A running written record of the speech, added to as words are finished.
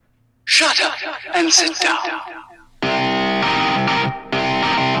Shut up and sit down.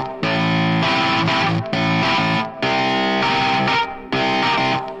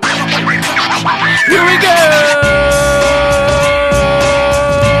 Here we go!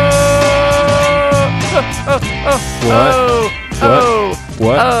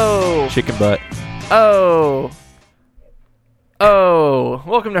 What? Chicken butt.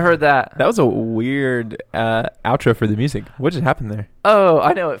 Welcome to Heard That. That was a weird outro for the music. What just happened there? Oh,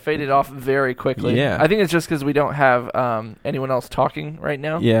 I know, it faded off very quickly. Yeah. I think it's just because we don't have anyone else talking right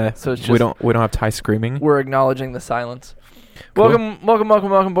now. Yeah. So it's just we don't have Ty screaming. we're acknowledging the silence. Cool.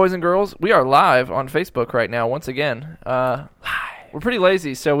 Welcome, boys and girls. We are live on Facebook right now, once again. We're pretty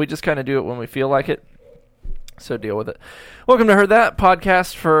lazy, so we just kind of do it when we feel like it. So deal with it. Welcome to Heard That,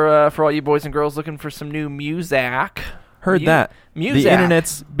 podcast for all you boys and girls looking for some new music. Heard that. Music. The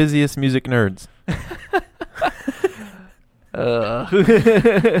internet's busiest music nerds.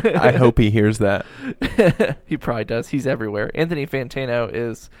 I hope he hears that. He probably does. He's everywhere. Anthony Fantano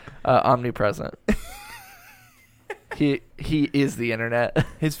is omnipresent. He is the internet.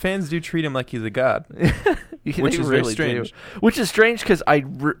 His fans do treat him like he's a god, which is very strange. Which is strange because I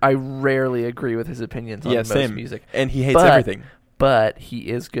rarely agree with his opinions on most music. And he hates everything. But he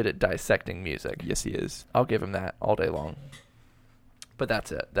is good at dissecting music. Yes, he is. I'll give him that all day long. But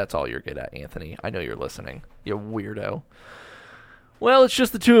that's it. That's all you're good at, Anthony. I know you're listening, you weirdo. Well, it's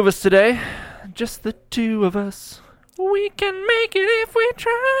just the two of us today. Just the two of us. We can make it if we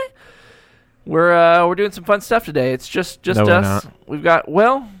try. We're doing some fun stuff today. It's just No, us. we're not. We've got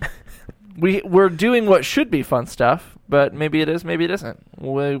we're doing what should be fun stuff, but maybe it is, maybe it isn't.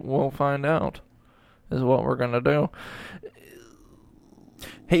 We'll find out. Is what we're gonna do.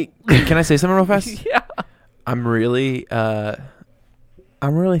 Hey, can I say something real fast? Yeah. I'm really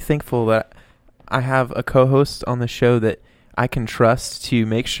thankful that I have a co-host on the show that I can trust to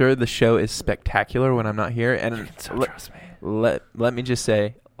make sure the show is spectacular when I'm not here. And You can so trust me. let me just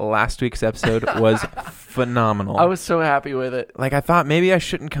say, last week's episode was phenomenal. I was so happy with it. Like, I thought maybe I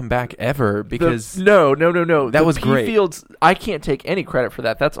shouldn't come back ever because No. That was great. P-Fields, I can't take any credit for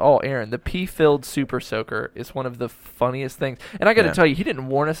that. That's all Aaron. The P-Field Super Soaker is one of the funniest things. And I got to tell you, he didn't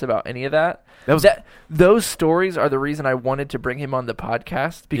warn us about any of that. Those stories are the reason I wanted to bring him on the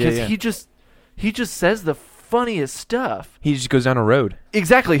podcast because he just says the funniest stuff. he just goes down a road.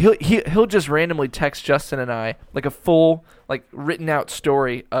 Exactly. He'll just randomly text Justin and I like a full written out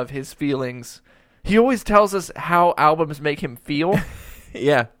story of his feelings. He always tells us how albums make him feel.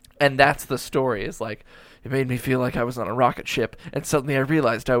 Yeah. And that's the story. It's like, it made me feel like I was on a rocket ship, and suddenly I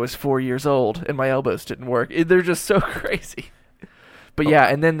realized I was 4 years old, and my elbows didn't work. They're just so crazy. But yeah,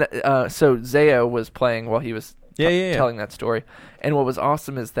 and then so Zayo was playing while he was telling that story. And what was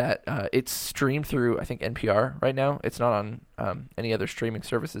awesome is that it's streamed through, I think, NPR right now. It's not on any other streaming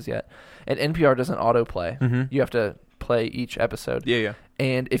services yet. And NPR doesn't autoplay. Mm-hmm. You have to play each episode. Yeah.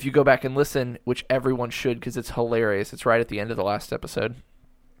 And if you go back and listen, which everyone should because it's hilarious, it's right at the end of the last episode.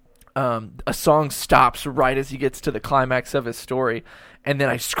 A song stops right as he gets to the climax of his story, and then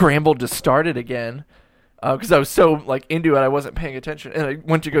I scrambled to start it again because I was so into it I wasn't paying attention, and I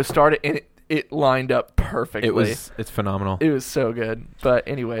went to go start it, and it lined up perfectly. It's phenomenal. It was so good. But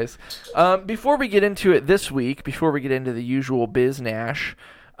anyways, before we get into it this week, before we get into the usual biz-nash,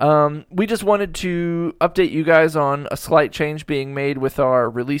 we just wanted to update you guys on a slight change being made with our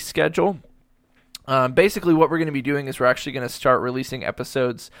release schedule. Basically, what we're going to be doing is we're actually going to start releasing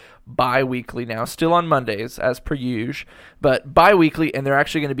episodes bi-weekly now, still on Mondays, as per usual, but bi-weekly, and they're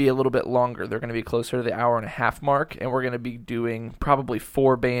actually going to be a little bit longer. They're going to be closer to the hour-and-a-half mark, and we're going to be doing probably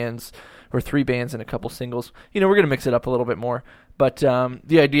 4 bands or 3 bands and a couple singles. We're going to mix it up a little bit more, but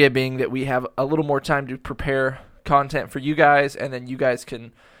the idea being that we have a little more time to prepare content for you guys, and then you guys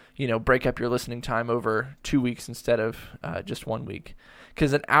can break up your listening time over 2 weeks instead of just 1 week.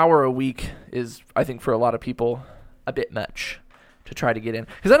 Because an hour a week is, I think, for a lot of people, a bit much to try to get in.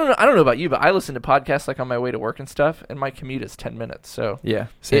 Because I don't know about you, but I listen to podcasts on my way to work and stuff, and my commute is 10 minutes. So yeah,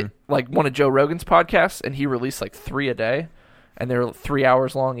 same. One of Joe Rogan's podcasts, and he released 3 a day, and they're 3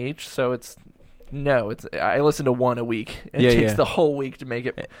 hours long each. So I listen to 1 a week. It takes the whole week to make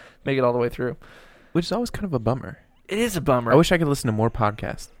it all the way through. Which is always kind of a bummer. It is a bummer. I wish I could listen to more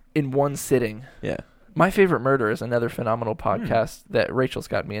podcasts. In one sitting. Yeah. My Favorite Murder is another phenomenal podcast that Rachel's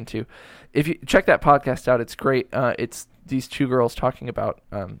got me into. If you check that podcast out, it's great. It's these 2 girls talking about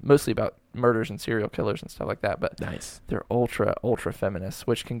mostly about murders and serial killers and stuff like that. But nice. They're ultra feminists,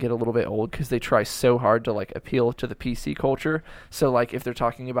 which can get a little bit old because they try so hard to appeal to the PC culture. So if they're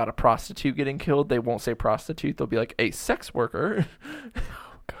talking about a prostitute getting killed, they won't say prostitute. They'll be like a sex worker.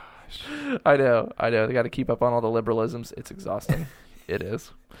 Oh gosh. I know. They got to keep up on all the liberalisms. It's exhausting. It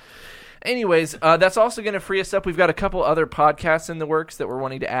is. Anyways, that's also going to free us up. We've got a couple other podcasts in the works that we're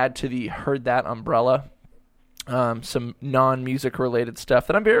wanting to add to the Heard That umbrella. Some non-music related stuff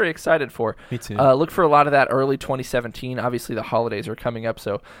that I'm very excited for. Me too. Look for a lot of that early 2017. Obviously, the holidays are coming up,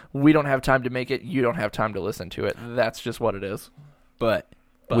 so we don't have time to make it. You don't have time to listen to it. That's just what it is. But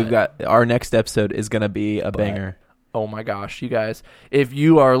we've got our next episode is going to be a banger. Oh my gosh, you guys. If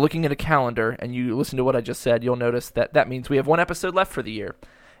you are looking at a calendar and you listen to what I just said, you'll notice that means we have one episode left for the year.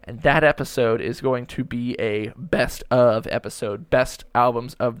 And that episode is going to be a best of episode, best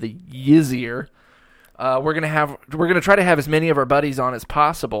albums of the year. We're gonna try to have as many of our buddies on as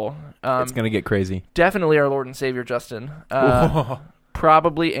possible. It's gonna get crazy. Definitely our Lord and Savior Justin.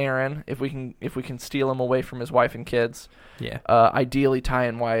 Probably Aaron, if we can steal him away from his wife and kids. Yeah. Ideally Ty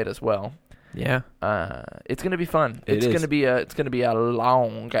and Wyatt as well. Yeah. It's gonna be fun. It's gonna be a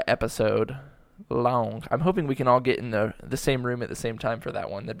long episode. Long. I'm hoping we can all get in the same room at the same time for that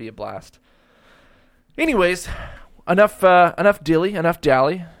one. That'd be a blast. Anyways, enough dilly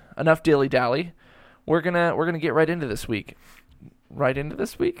dally. We're gonna get right into this week. Right into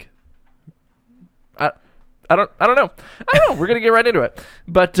this week? I don't know. We're gonna get right into it.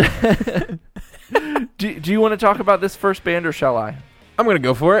 But do you want to talk about this first band, or shall I? I'm gonna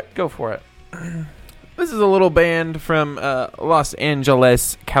go for it. Go for it. This is a little band from Los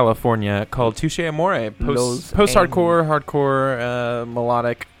Angeles, California, called Touche Amore. Post-hardcore, hardcore,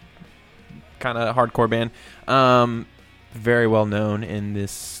 melodic, kind of hardcore band. Very well known in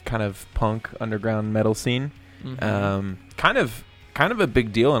this kind of punk underground metal scene. Mm-hmm. Kind of a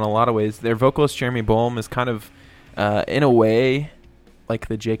big deal in a lot of ways. Their vocalist Jeremy Bolm is kind of, in a way, like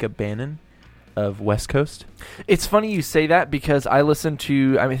the Jacob Bannon of West Coast. It's funny you say that because I listened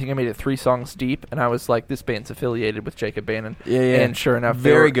to, I think I made it 3 songs deep, and I was like, this band's affiliated with Jacob Bannon. Yeah. And sure enough,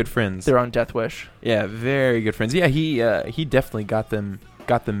 very good friends. They're on Death Wish. Yeah, very good friends. Yeah, he definitely got them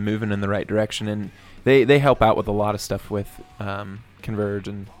moving in the right direction, and they help out with a lot of stuff with Converge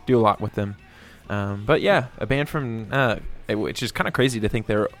and do a lot with them. But yeah, a band from which is kind of crazy to think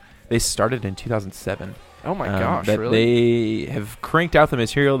they started in 2007. Oh my gosh, that really? They have cranked out the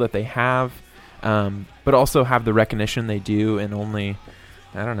material that they have, but also have the recognition they do in only,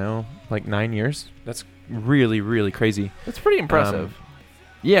 I don't know, like 9 years. That's really, really crazy. That's pretty impressive.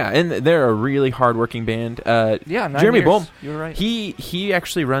 Yeah, and they're a really hardworking band. Yeah, 9 Jeremy years. Bolm. You're right. He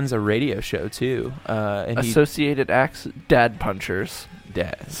actually runs a radio show too. And Associated Acts Dad Punchers /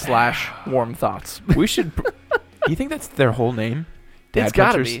 Warm Thoughts. We should. Do you think that's their whole name? It's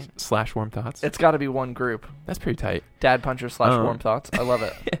got to be / Warm Thoughts. It's got to be one group. That's pretty tight. Dad Punchers / Warm Thoughts. I love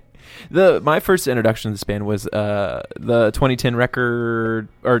it. My first introduction to this band was the 2010 record,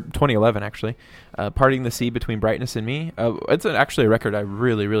 or 2011 actually, Parting the Sea Between Brightness and Me. It's actually a record I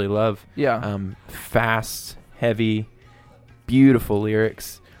really, really love. Yeah. Fast, heavy, beautiful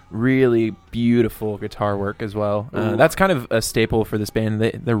lyrics, really beautiful guitar work as well. That's kind of a staple for this band.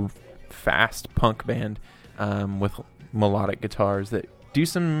 They're fast punk band with melodic guitars that do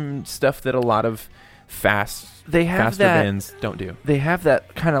some stuff that a lot of faster bands don't do. They have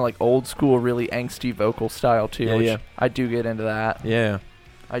that kind of like old school, really angsty vocal style too. Yeah. I do get into that. Yeah,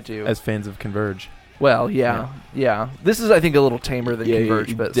 I do. As fans of Converge. Well, yeah. This is, I think, a little tamer than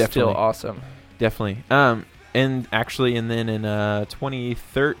Converge, but definitely. Still awesome. Definitely. And then in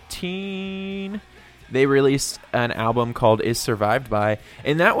 2013, they released an album called Is Survived By,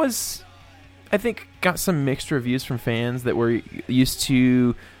 and that was, I think, got some mixed reviews from fans that were used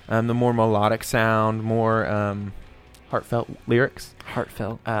to the more melodic sound, more heartfelt lyrics.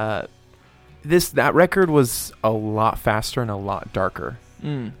 Heartfelt. That record was a lot faster and a lot darker,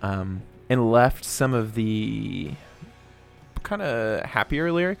 and left some of the kind of happier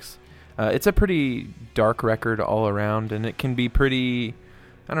lyrics. It's a pretty dark record all around, and it can be pretty,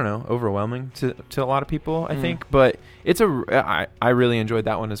 I don't know, overwhelming to a lot of people, I think. But I really enjoyed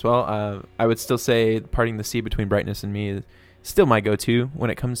that one as well. I would still say Parting the Sea Between Brightness and Me is still my go-to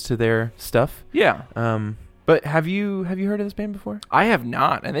when it comes to their stuff. Yeah. But have you heard of this band before? I have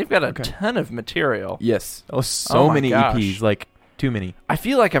not, and they've got a ton of material. Yes. So many EPs, like too many. I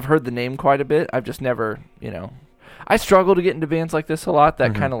feel like I've heard the name quite a bit. I've just never, I struggle to get into bands like this a lot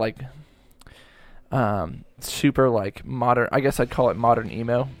that kind of like super like modern, I guess I'd call it modern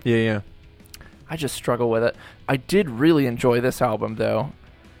emo. Yeah. I just struggle with it. I did really enjoy this album though.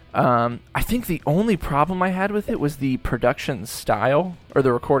 I think the only problem I had with it was the production style, or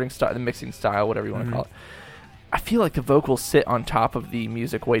the recording style, the mixing style, whatever you want to call it. I feel like the vocals sit on top of the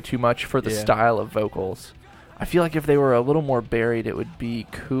music way too much for the style of vocals. I feel like if they were a little more buried, it would be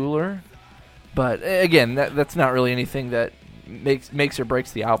cooler. But again, that's not really anything that makes or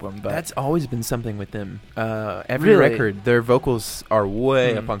breaks the album. But that's always been something with them. Every Really? record, their vocals are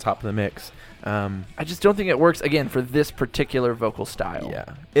way up on top of the mix. I just don't think it works again for this particular vocal style.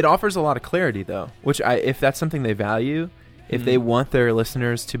 Yeah, it offers a lot of clarity though, which if that's something they value, if they want their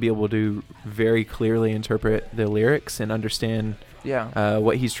listeners to be able to very clearly interpret the lyrics and understand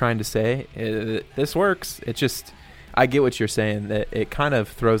what he's trying to say, this works. It just, I get what you're saying, that it kind of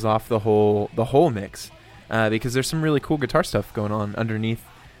throws off the whole mix because there's some really cool guitar stuff going on underneath,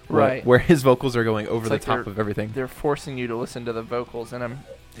 right, where his vocals are going over it's the top of everything. They're forcing you to listen to the vocals, and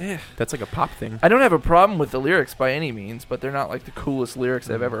that's like a pop thing. I don't have a problem with the lyrics by any means, but they're not like the coolest lyrics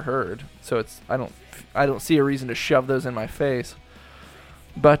I've ever heard. So I don't see a reason to shove those in my face.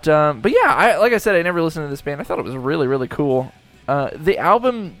 But yeah, like I said, I never listened to this band. I thought it was really, really cool. The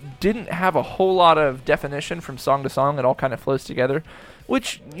album didn't have a whole lot of definition from song to song. It all kind of flows together,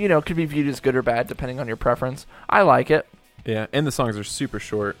 which, could be viewed as good or bad depending on your preference. I like it. Yeah, and the songs are super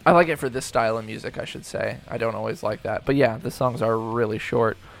short. I like it for this style of music, I should say. I don't always like that. But yeah, the songs are really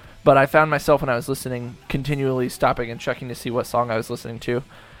short. But I found myself when I was listening continually stopping and checking to see what song I was listening to,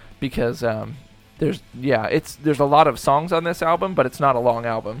 because there's a lot of songs on this album, but it's not a long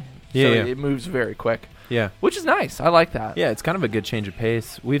album. Yeah, so it moves very quick. Yeah. Which is nice. I like that. Yeah, it's kind of a good change of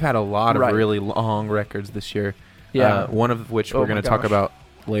pace. We've had a lot of really long records this year. Yeah. One of which we're going to talk about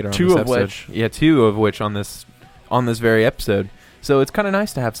later on Two this of episode. which. Yeah, two of which on this very episode. So it's kind of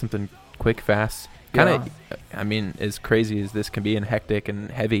nice to have something quick, fast. Kind of, I mean, as crazy as this can be and hectic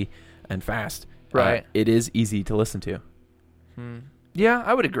and heavy and fast. Right. It is easy to listen to. Yeah,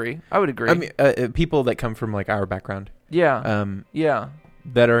 I would agree. I mean, people that come from like our background. Yeah.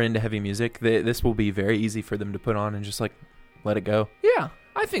 That are into heavy music, this will be very easy for them to put on and just like let it go. Yeah,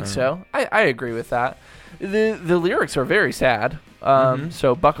 I think so. I agree with that. The lyrics are very sad.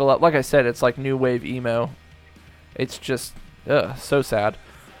 So buckle up. Like I said, it's like new wave emo. It's just so sad.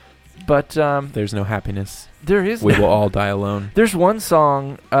 But there's no happiness. There is. We will all die alone. There's one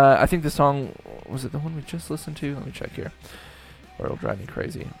song. I think the song was it the one we just listened to. Let me check here, or it'll drive me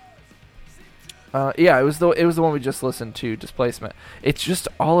crazy. Yeah, it was the one we just listened to, Displacement. It's just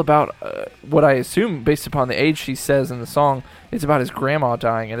all about what I assume, based upon the age she says in the song, it's about his grandma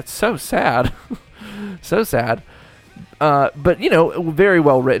dying, and it's so sad. So sad. But, very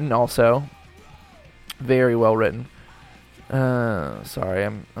well written also. Very well written. Sorry,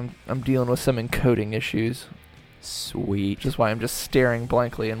 I'm dealing with some encoding issues. Sweet. Which is why I'm just staring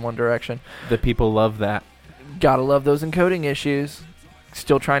blankly in one direction. The people love that. Gotta love those encoding issues.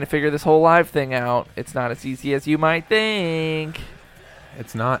 Still trying to figure this whole live thing out. It's not as easy as you might think.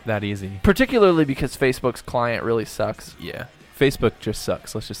 It's not that easy. Particularly because Facebook's client really sucks. Yeah. Facebook just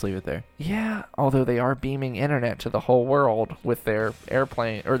sucks. Let's just leave it there. Yeah, although they are beaming internet to the whole world with their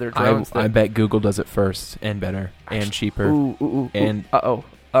airplane or their drones. I bet Google does it first and better and cheaper. And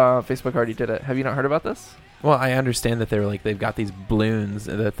Facebook already did it. Have you not heard about this? Well, I understand that they've got these balloons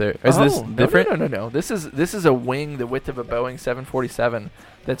that they're. Is this different? No. This is a wing the width of a Boeing 747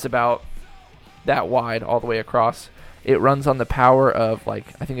 that's about that wide all the way across. It runs on the power of I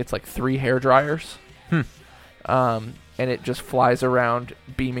think it's 3 hair dryers. And it just flies around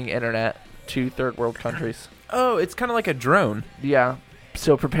beaming internet to third world countries. Oh, it's kind of like a drone. Yeah.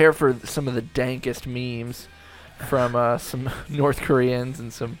 So prepare for some of the dankest memes from some North Koreans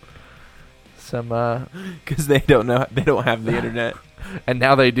and some because they don't have the internet, and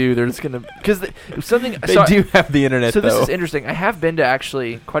now they do. They're just gonna because they do have the internet. So though. This is interesting. I have been to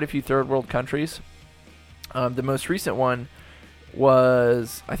actually quite a few third world countries. The most recent one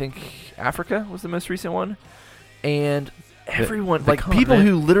was, I think, Africa was the most recent one, and everyone people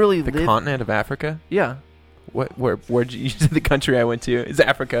who literally live... The continent of Africa? Yeah. Where'd you say the country I went to is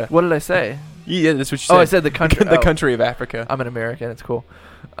Africa? What did I say? Yeah, that's what you said. Oh, I said the country. The country of Africa. I'm an American. It's cool.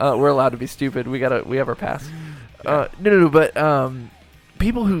 We're allowed to be stupid. We have our pass. No. But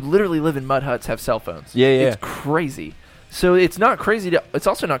people who literally live in mud huts have cell phones. Yeah. It's crazy. So it's not crazy it's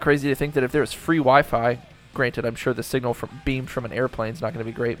also not crazy to think that if there's free Wi-Fi, granted, I'm sure the signal beamed from an airplane is not going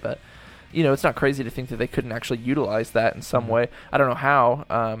to be great, but it's not crazy to think that they couldn't actually utilize that in some way. I don't know how.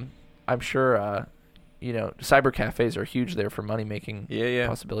 I'm sure. Cyber cafes are huge there for money-making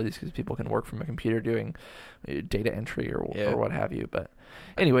possibilities because people can work from a computer doing data entry or what have you. But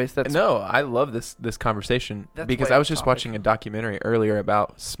anyways, I love this conversation because I was just watching a documentary earlier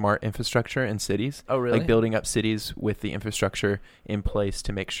about smart infrastructure in cities. Oh, really? Like building up cities with the infrastructure in place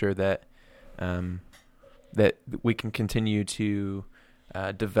to make sure that that we can continue to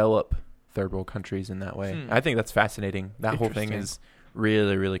develop third world countries in that way. I think that's fascinating. That whole thing is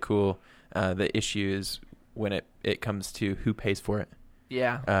really, really cool. The issue is when it comes to who pays for it.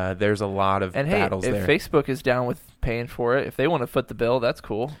 Yeah. There's a lot of battles if there. Facebook is down with paying for it, if they want to foot the bill, that's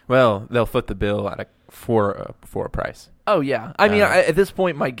cool. Well, they'll foot the bill for a price. Oh yeah, I mean, at this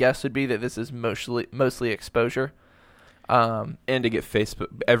point, my guess would be that this is mostly exposure, and to get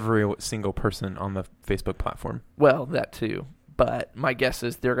every single person on the Facebook platform. Well, that too, but my guess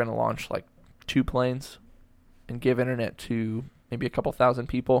is they're going to launch like 2 planes and give internet to maybe a couple thousand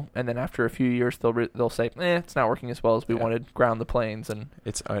people, and then after a few years, they'll say, it's not working as well as we wanted. Ground the planes, and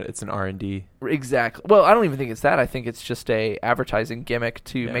it's an R&D. Exactly. Well, I don't even think it's that. I think it's just a advertising gimmick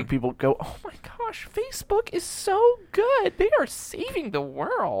to make people go, "Oh my gosh, Facebook is so good. They are saving the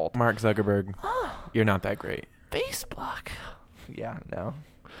world." Mark Zuckerberg, you're not that great. Facebook. Yeah, no.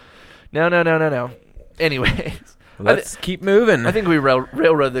 No. Anyways, let's keep moving. I think we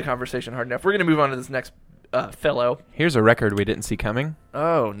railroaded the conversation hard enough. We're going to move on to this next fellow. Here's a record we didn't see coming.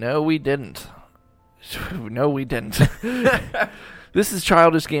 Oh, no, we didn't. No, we didn't. This is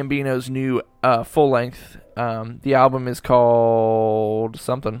Childish Gambino's new full-length. The album is called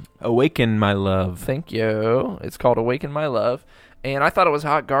something. Awaken My Love. Thank you. It's called Awaken My Love. And I thought it was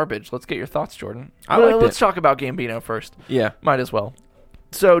hot garbage. Let's get your thoughts, Jordan. Let's talk about Gambino first. Yeah. Might as well.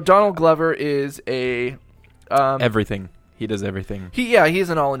 So Donald Glover is a... everything. He does everything. He's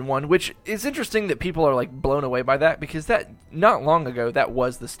an all-in-one, which is interesting that people are like blown away by that, because that not long ago that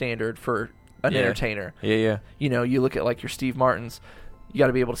was the standard for an entertainer. Yeah. You know, you look at like your Steve Martins. You got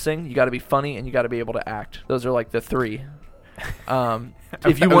to be able to sing, you got to be funny, and you got to be able to act. Those are like the 3.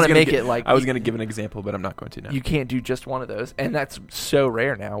 If you want to make it like... I was going to give an example, but I'm not going to now. You can't do just one of those, and that's so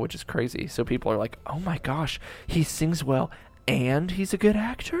rare now, which is crazy. So people are like, oh my gosh, he sings well and he's a good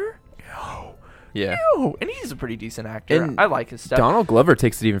actor? No. Yeah. No. And he's a pretty decent actor. And I like his stuff. Donald Glover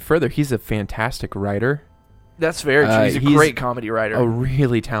takes it even further. He's a fantastic writer. That's very true. He's a great comedy writer. A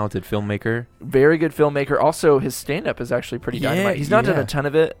really talented filmmaker. Very good filmmaker. Also, his stand-up is actually pretty dynamite. He's not done a ton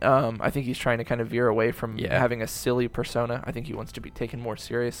of it. I think he's trying to kind of veer away from having a silly persona. I think he wants to be taken more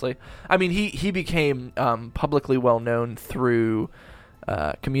seriously. I mean, he became publicly well-known through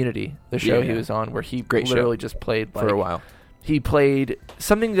Community, the show he was on, where he literally just played... for a while. He played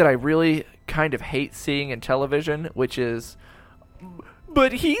something that I really kind of hate seeing in television, which is...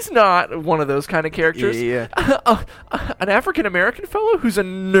 But he's not one of those kind of characters. Yeah. An African-American fellow who's a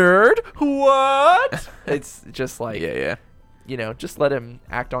nerd? What? It's just like... Yeah. You know, just let him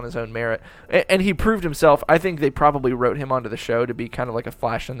act on his own merit. And he proved himself. I think they probably wrote him onto the show to be kind of like a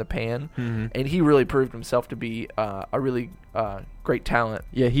flash in the pan. Mm-hmm. And he really proved himself to be a really great talent.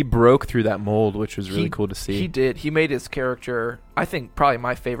 Yeah, he broke through that mold, which was really cool to see. He did. He made his character, I think, probably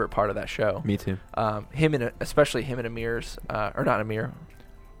my favorite part of that show. Me too. Especially him and Amir's, or not Amir.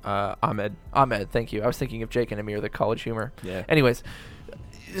 Ahmed. Ahmed, thank you. I was thinking of Jake and Amir, the College Humor. Yeah. Anyways,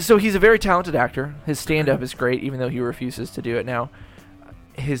 so he's a very talented actor. His stand-up is great, even though he refuses to do it now.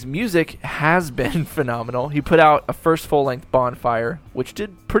 His music has been phenomenal. He put out a first full-length Bonfire, which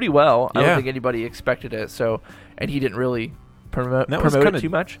did pretty well. I don't think anybody expected it. And he didn't really promote it too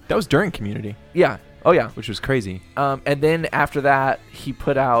much. That was during Community. Yeah. Oh, yeah. Which was crazy. And then after that, he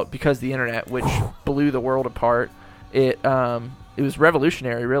put out Because the Internet, which blew the world apart. It was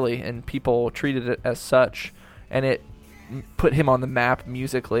revolutionary, really, and people treated it as such. And it put him on the map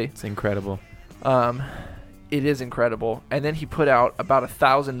musically. It's incredible. It is incredible. And then he put out about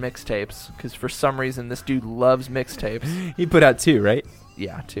 1,000 mixtapes, because for some reason this dude loves mixtapes. He put out 2, right?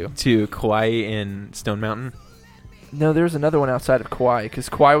 Yeah, 2. 2, Kauai and Stone Mountain. No, there's another one outside of Kauai, because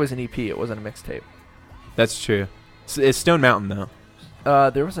Kauai was an EP. It wasn't a mixtape. That's true. It's Stone Mountain,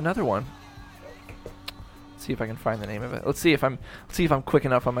 though. There was another one. Let's see if I can find the name of it. Let's see if I'm quick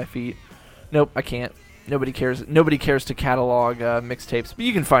enough on my feet. Nope, I can't. Nobody cares to catalog mixtapes, but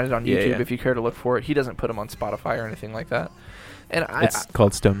you can find it on YouTube if you care to look for it. He doesn't put them on Spotify or anything like that. And it's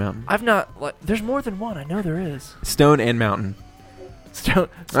called Stone Mountain. I've not. There's more than one. I know there is. Stone and Mountain. Stone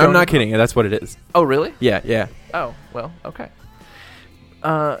I'm not kidding. That's what it is. Oh, really? Yeah. Oh, well, okay.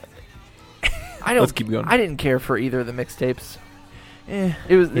 Let's keep going. I didn't care for either of the mixtapes. It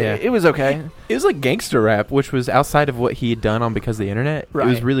was okay. It was like gangster rap, which was outside of what he had done on Because of the Internet. Right. It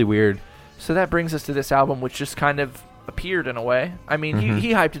was really weird. So that brings us to this album, which just kind of appeared in a way. I mean,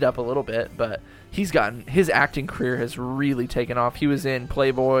 he hyped it up a little bit, but his acting career has really taken off. He was in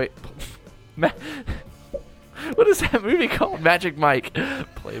Playboy. What is that movie called? Magic Mike.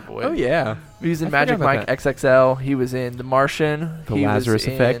 Playboy. Oh, yeah. He was in Magic Mike XXL. He was in The Martian. The Lazarus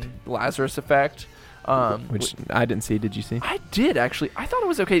Effect. Lazarus Effect. Which I didn't see. Did you see? I did, actually. I thought it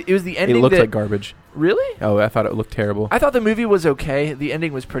was okay. It was the ending. It looked like garbage. Really? Oh, I thought it looked terrible. I thought the movie was okay. The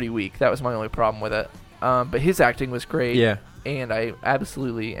ending was pretty weak. That was my only problem with it. But his acting was great. Yeah. And I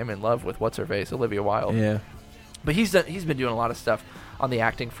absolutely am in love with What's-Her-Face, Olivia Wilde. Yeah. But he's been doing a lot of stuff on the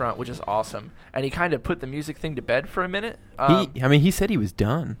acting front, which is awesome. And he kind of put the music thing to bed for a minute. He said he was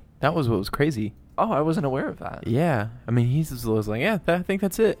done. That was what was crazy. Oh, I wasn't aware of that. Yeah. I mean, he was like, yeah, I think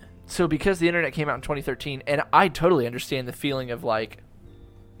that's it. So because the internet came out in 2013, and I totally understand the feeling of like,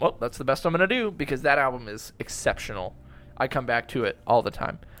 well, that's the best I'm going to do, because that album is exceptional. I come back to it all the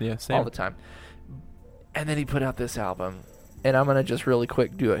time. Yeah, same. All the time. And then he put out this album, and I'm going to just really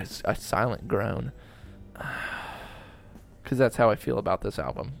quick do a silent groan. Because that's how I feel about this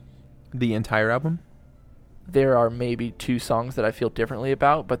album. The entire album? There are maybe 2 songs that I feel differently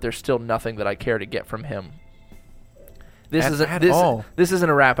about, but there's still nothing that I care to get from him. This isn't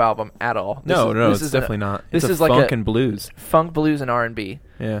a rap album at all. No, it's definitely not. This is like funk and blues. Funk, blues, and R&B.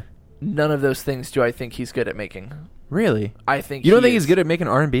 Yeah. None of those things do I think he's good at making. Really? I think you don't think he's good at making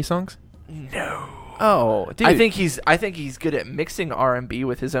R&B songs? No. Oh, dude. I think he's good at mixing R&B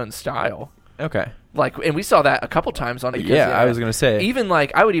with his own style. Okay. Like, and we saw that a couple times on it. Yeah, I was gonna say. Even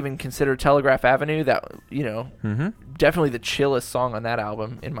like, I would even consider Telegraph Avenue definitely the chillest song on that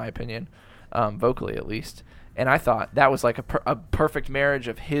album, in my opinion, vocally at least. And I thought that was like a perfect marriage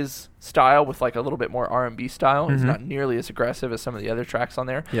of his style with like a little bit more R&B style. It's not nearly as aggressive as some of the other tracks on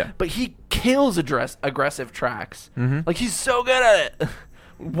there. Yeah. But he kills aggressive tracks. Mm-hmm. Like, he's so good at it.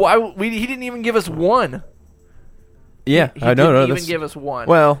 He didn't even give us one. Yeah, he didn't even give us one.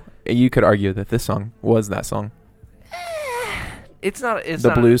 Well, you could argue that this song was that song. It's not. It's the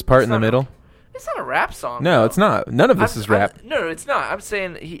not blues part in the middle. It's not a rap song. No, though. It's not. None of this is rap. No, it's not. I'm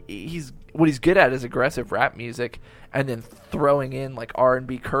saying he's what he's good at is aggressive rap music, and then throwing in like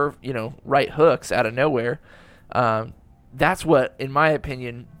R&B curve, right hooks out of nowhere. That's what, in my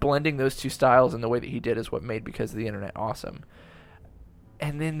opinion, blending those 2 styles in the way that he did is what made Because of the Internet awesome.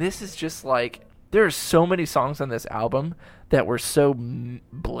 And then this is just like, there are so many songs on this album that were so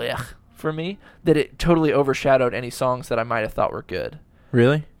blech for me that it totally overshadowed any songs that I might have thought were good.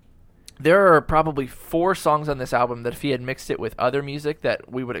 Really? There are probably 4 songs on this album that if he had mixed it with other music that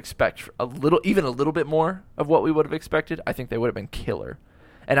we would expect even a little bit more of what we would have expected, I think they would have been killer.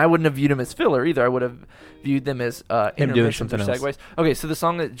 And I wouldn't have viewed them as filler either. I would have viewed them as intermissions or segues. Okay, so the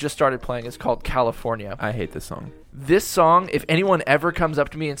song that just started playing is called California. I hate this song. This song, if anyone ever comes up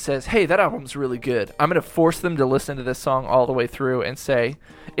to me and says, hey, that album's really good, I'm going to force them to listen to this song all the way through and say,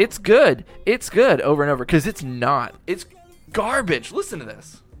 it's good, over and over, because it's not. It's garbage. Listen to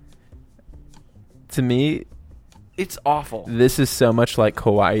this. To me, it's awful. This is so much like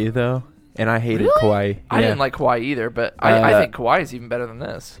Kauai, though. And I hated Kauai. Yeah. I didn't like Kauai either, but I think Kauai is even better than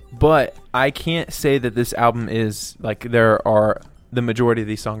this. But I can't say that this album is, like, the majority of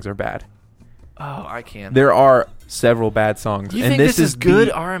these songs are bad. Oh, I can. There are several bad songs. You think this is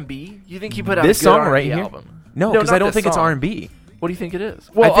good R&B? You think he put out this a good song R&B right here? album? No, because I don't think it's R&B. What do you think it is?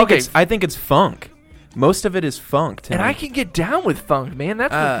 Well, I think it's funk. Most of it is funk. And I can get down with funk, man.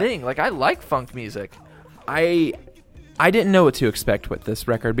 That's the thing. Like, I like funk music. I didn't know what to expect with this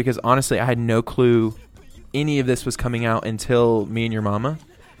record because, honestly, I had no clue any of this was coming out until Me and Your Mama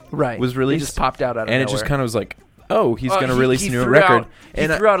was released. It just popped out of nowhere. And it just kind of was like, oh, he's going to release a new record. He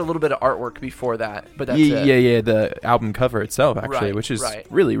threw out a little bit of artwork before that, but that's it. Yeah, the album cover itself, actually, which is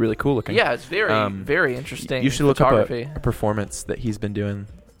really, really cool looking. Yeah, it's very, very interesting. You should look up a performance that he's been doing.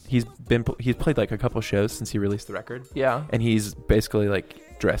 He's played like a couple shows since he released the record. Yeah. And he's basically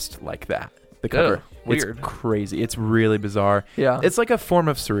like dressed like that. The cover. Weird. It's crazy. It's really bizarre. Yeah. It's like a form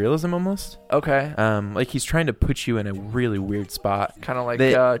of surrealism almost. Okay. Like he's trying to put you in a really weird spot. Kind of like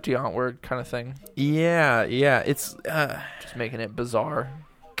D'Antwoord kind of thing. Yeah. It's just making it bizarre.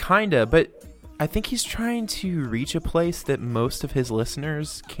 Kinda, but I think he's trying to reach a place that most of his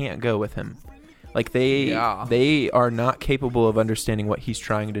listeners can't go with him. Like they are not capable of understanding what he's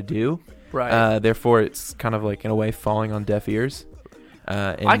trying to do. Right. Therefore, it's kind of like in a way falling on deaf ears.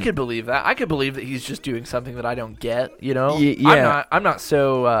 I could believe that. I could believe that he's just doing something that I don't get. Yeah. I'm not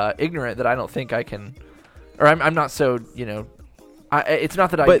so ignorant that I don't think I can, or I'm not so it's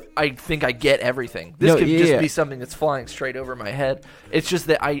not that I think I get everything. This could just be something that's flying straight over my head. It's just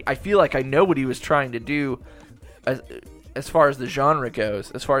that I feel like I know what he was trying to do, as far as the genre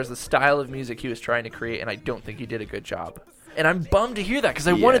goes, as far as the style of music he was trying to create, and I don't think he did a good job. And I'm bummed to hear that because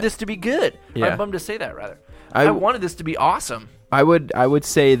I wanted this to be good. Yeah. I'm bummed to say that rather. I wanted this to be awesome. I would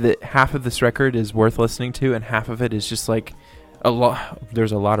say that half of this record is worth listening to, and half of it is just like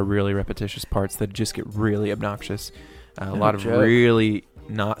there's a lot of really repetitious parts that just get really obnoxious. A lot of really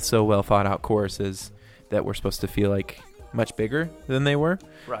not so well thought out choruses that were supposed to feel like much bigger than they were.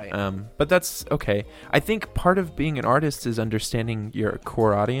 Right. But that's okay. I think part of being an artist is understanding your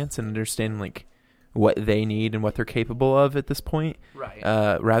core audience and understanding like what they need and what they're capable of at this point. Right.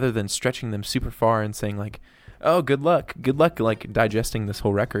 Rather than stretching them super far and saying like, Oh, good luck. Good luck, like, digesting this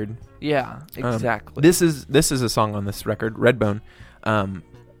whole record. Yeah, exactly. This is a song on this record, Redbone.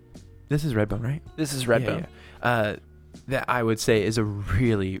 This is Redbone, right? This is Redbone. Yeah. That I would say is a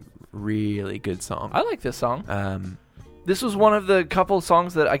really, really good song. I like this song. This was one of the couple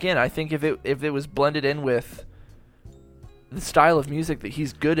songs that, again, I think if it was blended in with the style of music that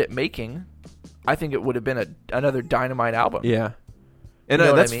he's good at making, I think it would have been another dynamite album. Yeah. And you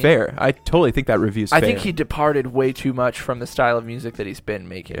know that's fair. I totally think that review's fair. I think he departed way too much from the style of music that he's been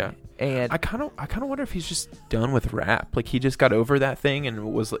making. Yeah. And I kind of wonder if he's just done with rap. Like, he just got over that thing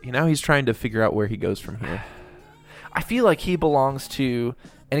and was, now he's trying to figure out where he goes from here. I feel like he belongs to,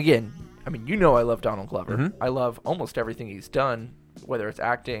 and again, I mean, you know I love Donald Glover. Mm-hmm. I love almost everything he's done, whether it's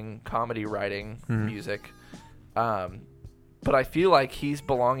acting, comedy, writing, music. But I feel like he's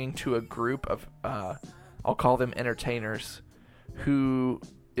belonging to a group of, I'll call them entertainers, who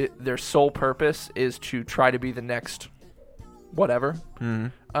their sole purpose is to try to be the next whatever.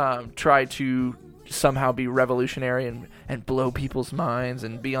 Try to somehow be revolutionary and blow people's minds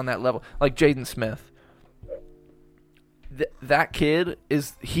and be on that level. Like Jaden Smith. That kid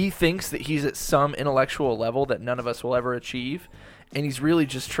he thinks that he's at some intellectual level that none of us will ever achieve. And he's really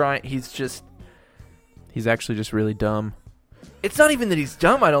just trying, he's actually just really dumb. It's not even that he's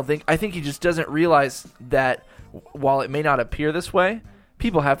dumb, I don't think. I think he just doesn't realize that while it may not appear this way,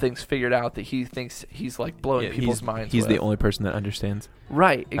 people have things figured out that he thinks he's like blowing people's minds. He's the only person that understands.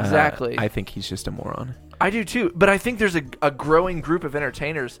 Right, exactly. I think he's just a moron. I do too, but I think there's a growing group of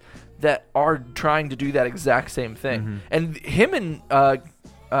entertainers that are trying to do that exact same thing. And him and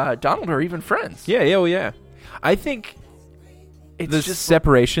Donald are even friends. Yeah. I think it's the just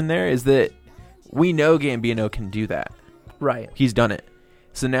separation there is that we know Gambino can do that. Right. He's done it.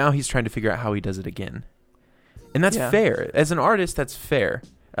 So now he's trying to figure out how he does it again. And that's fair. As an artist, that's fair.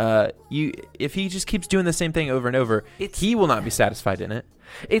 If he just keeps doing the same thing over and over, he will not be satisfied in it.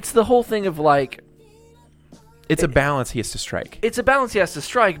 It's the whole thing of like... It's a balance he has to strike. It's a balance he has to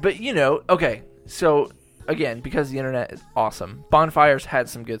strike, but okay, so again, because the internet is awesome, Bonfires had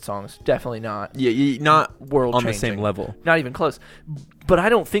some good songs, definitely not. Yeah, not world on changing. The same level. Not even close. But I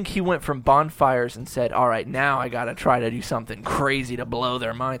don't think he went from Bonfires and said, all right, now I got to try to do something crazy to blow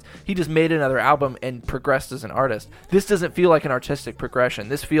their minds. He just made another album and progressed as an artist. This doesn't feel like an artistic progression.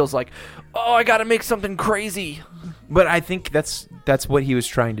 This feels like, oh, I got to make something crazy. But I think that's what he was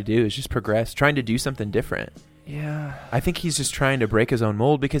trying to do, is just progress, trying to do something different. Yeah. I think he's just trying to break his own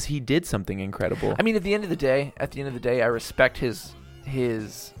mold because he did something incredible. I mean, at the end of the day, I respect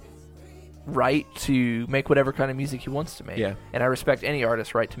his right to make whatever kind of music he wants to make. Yeah. And I respect any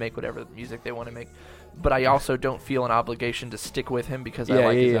artist's right to make whatever music they want to make. But I also don't feel an obligation to stick with him because I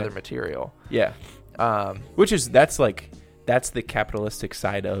like his other material. Yeah. That's the capitalistic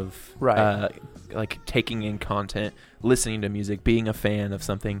side of like taking in content, listening to music, being a fan of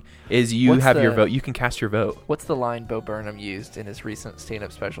something. Is you have your vote. You can cast your vote. What's the line Bo Burnham used in his recent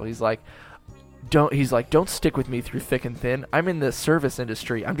stand-up special? He's like, don't stick with me through thick and thin. I'm in the service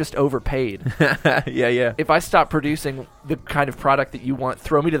industry. I'm just overpaid. Yeah. If I stop producing the kind of product that you want,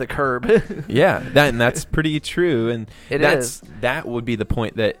 throw me to the curb. That's pretty true. And that would be the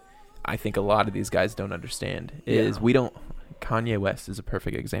point that I think a lot of these guys don't understand. Kanye West is a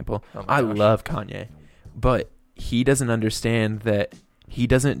perfect example. I love Kanye, but he doesn't understand that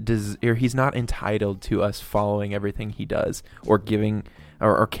he's not entitled to us following everything he does or giving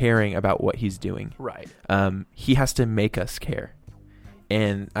or caring about what he's doing. Right. He has to make us care,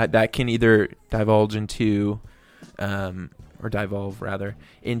 and that can either divulge into, or devolve rather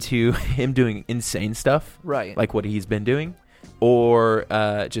into him doing insane stuff, right? Like what he's been doing. Or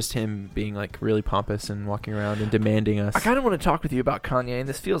just him being like really pompous and walking around and demanding us. I kind of want to talk with you about Kanye, and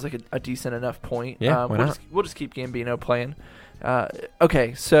this feels like a decent enough point. Yeah, why not? We'll just keep Gambino playing.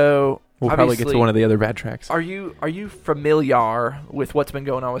 Okay, so we'll probably get to one of the other bad tracks. Are you familiar with what's been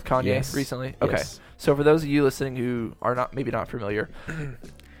going on with Kanye recently? Okay, yes. So for those of you listening who are maybe not familiar,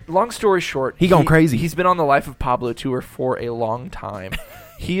 long story short, he gone crazy. He's been on the Life of Pablo tour for a long time.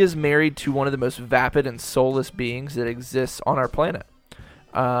 He is married to one of the most vapid and soulless beings that exists on our planet,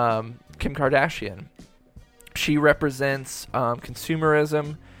 Kim Kardashian. She represents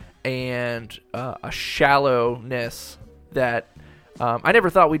consumerism and a shallowness that I never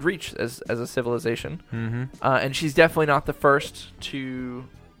thought we'd reach as a civilization. Mm-hmm. And she's definitely not the first to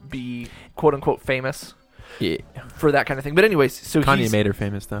be quote-unquote famous for that kind of thing. But anyways, so Kanye made her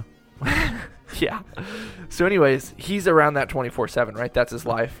famous, though. Yeah. So anyways, he's around that 24/7, right? That's his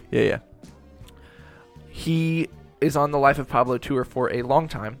life. Yeah. He is on the Life of Pablo tour for a long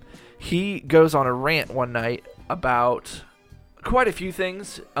time. He goes on a rant one night about quite a few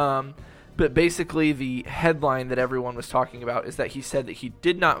things. But But basically, the headline that everyone was talking about is that he said that he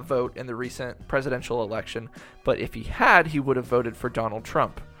did not vote in the recent presidential election, but if he had, he would have voted for Donald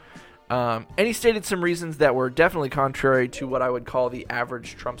Trump. And he stated some reasons that were definitely contrary to what I would call the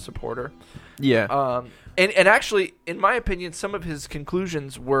average Trump supporter. Yeah. And actually, in my opinion, some of his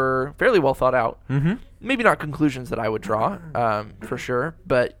conclusions were fairly well thought out. Mm-hmm. Maybe not conclusions that I would draw, for sure,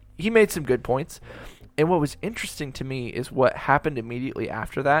 but he made some good points. And what was interesting to me is what happened immediately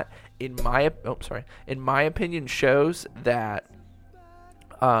after that. In my opinion, shows that,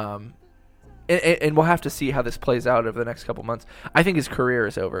 and we'll have to see how this plays out over the next couple months. I think his career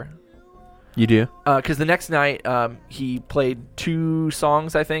is over. You do? Because the next night, he played 2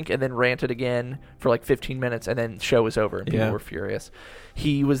 songs, I think, and then ranted again for like 15 minutes, and then show was over, and people were furious.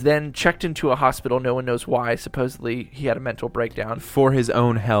 He was then checked into a hospital. No one knows why. Supposedly, he had a mental breakdown. For his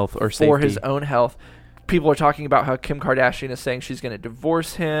own health or safety. For his own health. People are talking about how Kim Kardashian is saying she's going to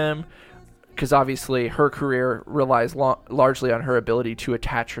divorce him, because obviously her career relies largely on her ability to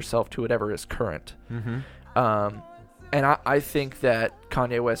attach herself to whatever is current. Mm-hmm. And I think that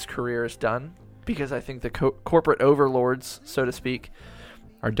Kanye West's career is done, because I think the corporate overlords, so to speak,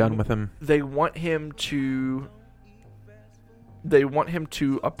 are done with him. They want him to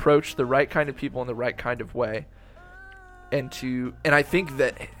approach the right kind of people in the right kind of way, and I think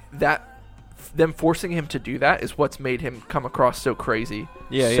that them forcing him to do that is what's made him come across so crazy.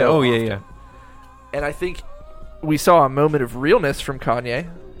 Yeah. And I think we saw a moment of realness from Kanye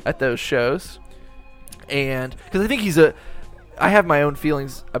at those shows. And because I think I have my own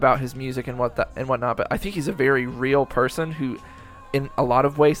feelings about his music and whatnot, but I think he's a very real person who, in a lot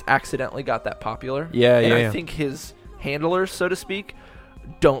of ways, accidentally got that popular. I think his handlers, so to speak,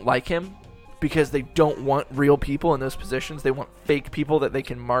 don't like him because they don't want real people in those positions. They want fake people that they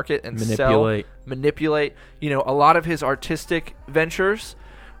can market and manipulate. You know, a lot of his artistic ventures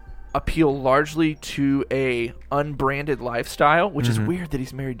appeal largely to a unbranded lifestyle, which is weird that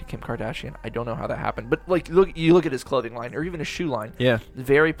he's married to Kim Kardashian. I don't know how that happened, but like, you look at his clothing line or even his shoe line. Yeah,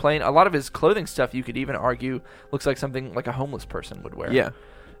 very plain. A lot of his clothing stuff, you could even argue, looks like something like a homeless person would wear. Yeah,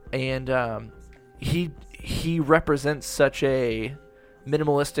 and he represents such a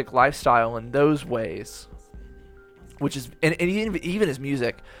minimalistic lifestyle in those ways, which is and even his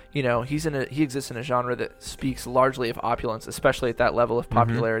music, you know, he exists in a genre that speaks largely of opulence, especially at that level of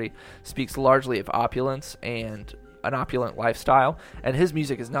popularity, speaks largely of opulence and an opulent lifestyle, and his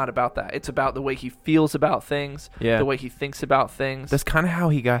music is not about that. It's about the way he feels about things, the way he thinks about things. That's kind of how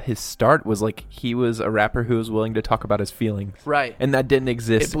he got his start, was like he was a rapper who was willing to talk about his feelings. Right. And that didn't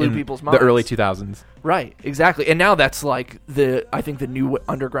exist in people's minds. The early 2000s. Right, exactly. And now that's like I think the new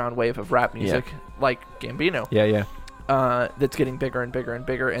underground wave of rap music, like Gambino. Yeah. That's getting bigger and bigger and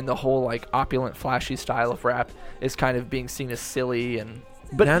bigger, and the whole like opulent, flashy style of rap is kind of being seen as silly. And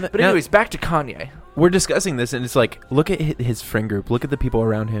but anyways, back to Kanye. We're discussing this, and it's like, look at his friend group, look at the people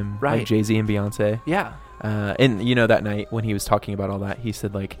around him, like Jay-Z and Beyonce. Yeah. And you know, that night when he was talking about all that, he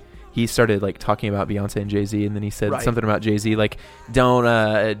said like he started like talking about Beyonce and Jay-Z, and then he said something about Jay-Z like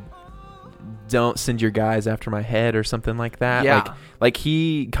don't send your guys after my head or something like that. Yeah. Like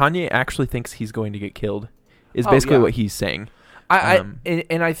Kanye actually thinks he's going to get killed. Is basically what he's saying. And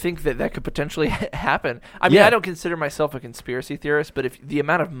I think that could potentially happen. I mean, I don't consider myself a conspiracy theorist, but if the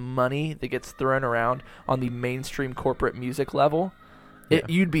amount of money that gets thrown around on the mainstream corporate music level,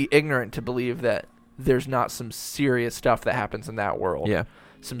 you'd be ignorant to believe that there's not some serious stuff that happens in that world. Yeah.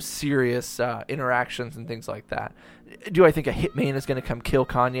 Some serious interactions and things like that. Do I think a hitman is going to come kill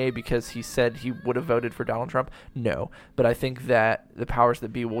Kanye because he said he would have voted for Donald Trump? No. But I think that the powers that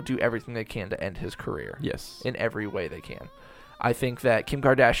be will do everything they can to end his career. Yes. In every way they can. I think that Kim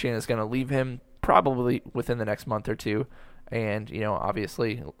Kardashian is going to leave him probably within the next month or two, and, you know,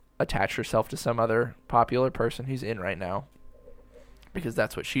 obviously attach herself to some other popular person who's in right now, because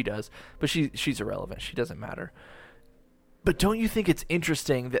that's what she does. But she's irrelevant. She doesn't matter. But don't you think it's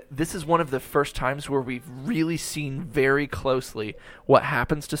interesting that this is one of the first times where we've really seen very closely what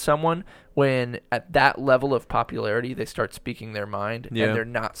happens to someone when at that level of popularity they start speaking their mind and they're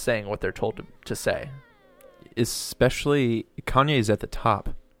not saying what they're told to say? Especially Kanye's at the top.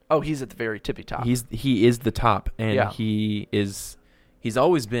 Oh, he's at the very tippy top. He is the top, and he's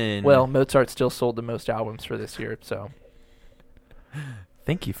always been. Well, Mozart still sold the most albums for this year, so.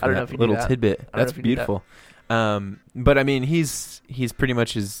 Thank you for that little tidbit. That's beautiful. But I mean, he's pretty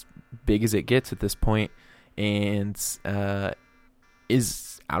much as big as it gets at this point, and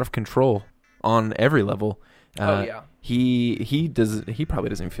is out of control on every level. He probably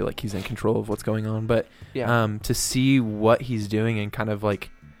doesn't feel like he's in control of what's going on, but to see what he's doing and kind of like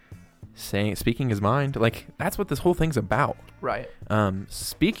speaking his mind. Like, that's what this whole thing's about. Right.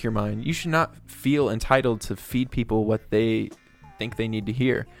 Speak your mind. You should not feel entitled to feed people what they think they need to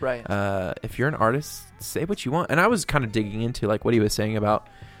hear. Right. If you're an artist, say what you want. And I was kind of digging into like what he was saying about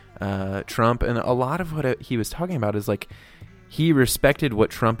Trump, and a lot of what he was talking about is like he respected what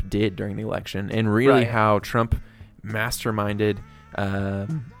Trump did during the election, and really how Trump masterminded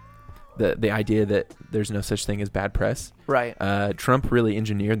the idea that there's no such thing as bad press. Right. Trump really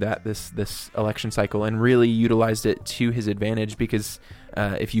engineered that this election cycle and really utilized it to his advantage, because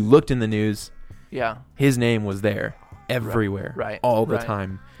if you looked in the news, his name was there everywhere, all the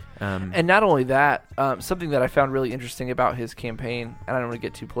time. And not only that, something that I found really interesting about his campaign, and I don't want to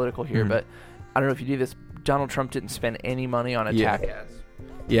get too political here, but I don't know if you do this, Donald Trump didn't spend any money on attack ads.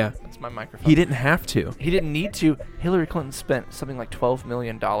 Yeah. That's my microphone. He didn't have to. He didn't need to. Hillary Clinton spent something like $12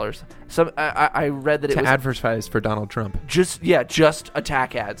 million. I read that it was... to advertise for Donald Trump. Just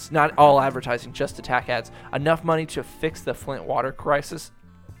attack ads. Not all advertising, just attack ads. Enough money to fix the Flint water crisis,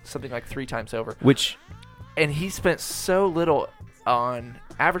 something like 3 times over. And he spent so little on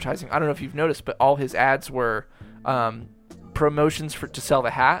advertising. I don't know if you've noticed, but all his ads were promotions to sell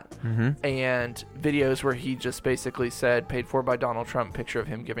the hat, and videos where he just basically said, paid for by Donald Trump, picture of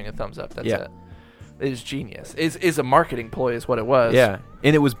him giving a thumbs up. That's it. It is genius. Is a marketing ploy is what it was. Yeah,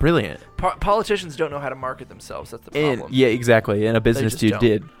 and it was brilliant. Politicians don't know how to market themselves. That's the problem. Yeah, exactly. And a business dude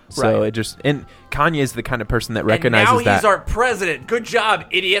did. So it just... And Kanye is the kind of person that recognizes that. And now he's our president. Good job,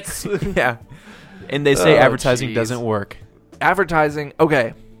 idiots. Yeah. And they say advertising doesn't work. Advertising,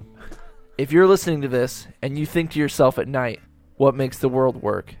 okay. If you're listening to this and you think to yourself at night, what makes the world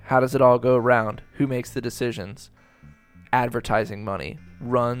work? How does it all go around? Who makes the decisions? Advertising money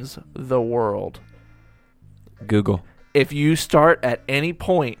runs the world. Google. If you start at any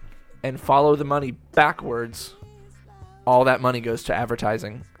point and follow the money backwards, all that money goes to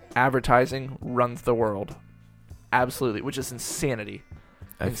advertising. Advertising runs the world. Absolutely, which is insanity.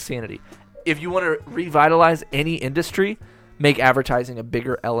 Insanity. If you want to revitalize any industry, make advertising a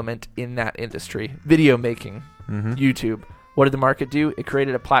bigger element in that industry. Video making, YouTube. What did the market do? It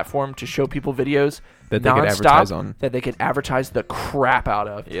created a platform to show people videos that they could advertise on. That they could advertise the crap out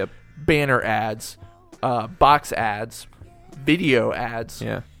of. Yep. Banner ads, box ads, video ads.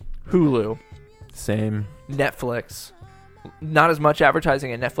 Yeah. Hulu. Same. Netflix. Not as much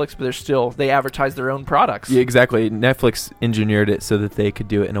advertising at Netflix, but they advertise their own products. Yeah, exactly. Netflix engineered it so that they could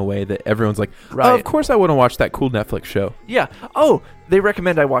do it in a way that everyone's like, oh, of course I want to watch that cool Netflix show. Yeah. Oh, they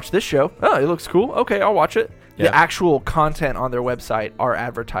recommend I watch this show. Oh, it looks cool. Okay, I'll watch it. Yeah. The actual content on their website are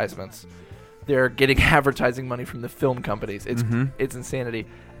advertisements. They're getting advertising money from the film companies. It's insanity.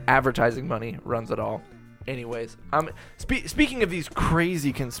 Advertising money runs it all. Anyways, speaking of these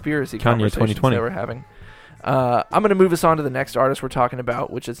crazy conspiracy conversations that we're having, I'm going to move us on to the next artist we're talking about,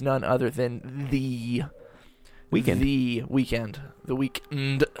 which is none other than The Weeknd.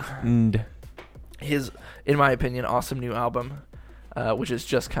 His, in my opinion, awesome new album, which has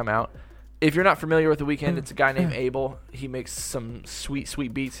just come out. If you're not familiar with The Weeknd, it's a guy named Abel. He makes some sweet,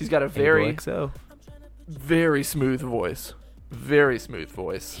 sweet beats. He's got a very smooth voice. Very smooth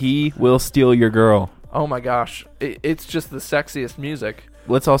voice. He will steal your girl. Oh my gosh. It's just the sexiest music.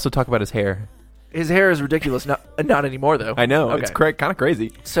 Let's also talk about his hair. His hair is ridiculous. Not anymore, though. I know. Okay. It's kind of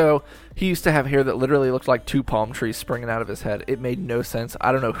crazy. So he used to have hair that literally looked like 2 palm trees springing out of his head. It made no sense.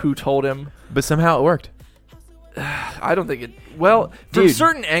 I don't know who told him. But somehow it worked. I don't think it... Well, from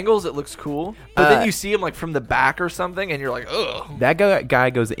certain angles, it looks cool. But then you see him like from the back or something, and you're like, ugh. That guy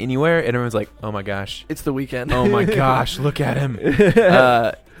goes anywhere, and everyone's like, oh my gosh. It's The Weeknd. Oh my gosh, look at him.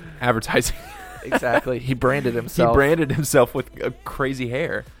 Advertising. Exactly. He branded himself. He branded himself with crazy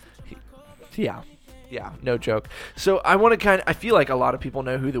hair. Yeah, no joke. So I want to I feel like a lot of people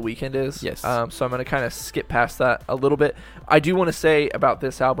know who The Weeknd is. Yes. So I'm going to kind of skip past that a little bit. I do want to say about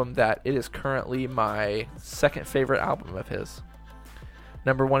this album that it is currently my second favorite album of his.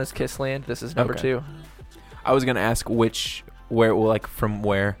 Number 1 is Kissland. This is number 2. I was going to ask where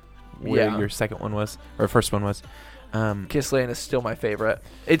your second one was, or first one was. Kissland is still my favorite.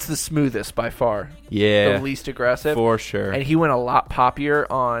 It's the smoothest by far. Yeah. The least aggressive. For sure. And he went a lot poppier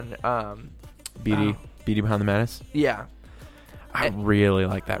on... Beauty Behind the Madness? Yeah. I really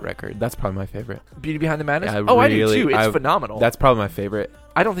like that record. That's probably my favorite. Beauty Behind the Madness? Yeah, I do too. It's phenomenal. That's probably my favorite.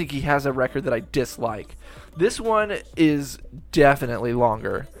 I don't think he has a record that I dislike. This one is definitely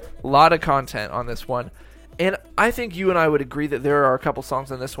longer. A lot of content on this one. And I think you and I would agree that there are a couple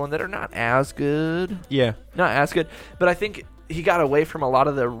songs on this one that are not as good. Yeah. Not as good. But I think he got away from a lot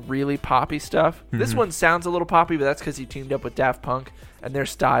of the really poppy stuff. Mm-hmm. This one sounds a little poppy, but that's because he teamed up with Daft Punk and their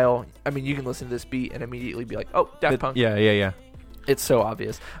style. I mean, you can listen to this beat and immediately be like, oh, Daft Punk. Yeah. It's so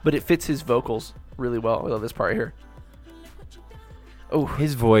obvious, but it fits his vocals really well. I love this part here. Oh,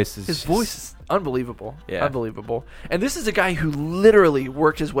 his voice is unbelievable. Yeah. Unbelievable. And this is a guy who literally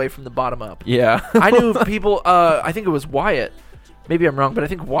worked his way from the bottom up. Yeah. I knew people, I think it was Wyatt. Maybe I'm wrong, but I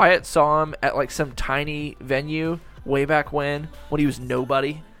think Wyatt saw him at like some tiny venue way back when he was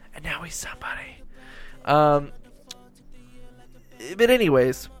nobody, and now he's somebody. But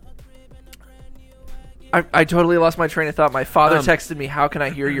anyways, I totally lost my train of thought. My father texted me, "How can I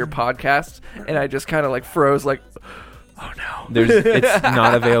hear your podcast?" And I just kind of like froze, like, oh no. It's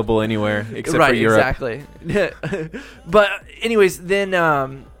not available anywhere except for Europe. Exactly. But anyways,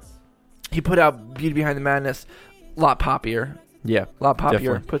 then he put out Beauty Behind the Madness, a lot poppier. Yeah, a lot poppier.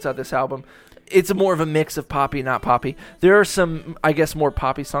 Definitely. Puts out this album. It's more of a mix of poppy, not poppy. There are some, I guess, more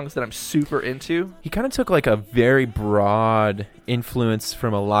poppy songs that I'm super into. He kind of took like a very broad influence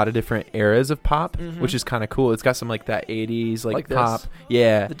from a lot of different eras of pop, which is kind of cool. It's got some like that 80s like pop. This.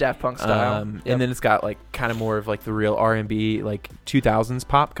 Yeah. The Daft Punk style. And then it's got like kind of more of like the real R&B, like 2000s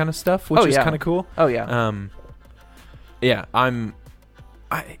pop kind of stuff, which is kind of cool. Oh, yeah. Yeah,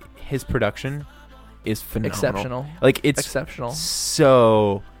 his production is phenomenal. Exceptional. Like it's exceptional.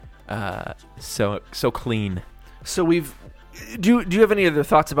 So clean. So we've. Do you have any other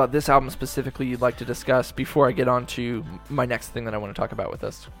thoughts about this album specifically you'd like to discuss before I get on to my next thing that I want to talk about with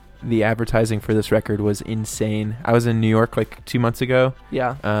this? The advertising for this record was insane. I was in New York like 2 months ago.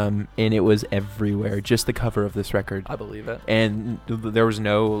 Yeah. And it was everywhere. Just the cover of this record. I believe it. And there was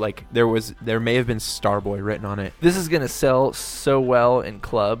no like there may have been Starboy written on it. This is gonna sell so well in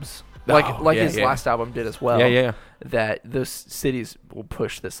clubs. Like his last album did as well. Yeah. That those cities will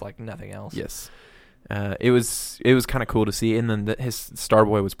push this like nothing else. Yes. It was kind of cool to see, and then his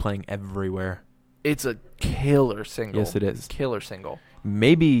Starboy was playing everywhere. It's a killer single. Yes, it is. Killer single.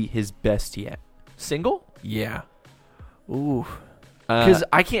 Maybe his best yet. Single? Yeah. Ooh. Because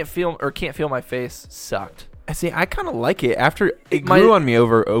I can't feel my face sucked. I see. I kind of like it after it grew on me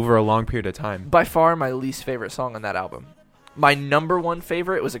over a long period of time. By far, my least favorite song on that album. My number one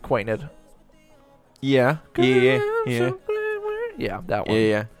favorite was Acquainted. Yeah. Yeah, that one.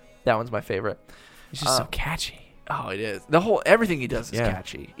 Yeah. That one's my favorite. It's just so catchy. Oh, it is. Everything he does is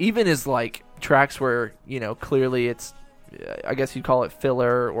catchy. Even his like tracks where, clearly it's, I guess you'd call it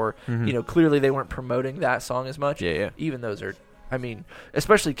filler, or clearly they weren't promoting that song as much. Yeah. Even those are,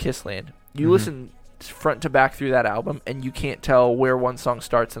 especially Kissland. You listen front to back through that album, and you can't tell where one song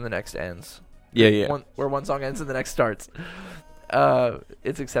starts and the next ends. Yeah. Where one song ends and the next starts.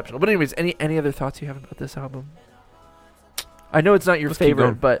 It's exceptional. But anyways, any other thoughts you have about this album? I know it's not your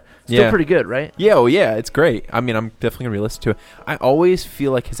favorite, but still pretty good, right? Yeah, well, yeah, it's great. I mean, I'm definitely going to re-listen to it. I always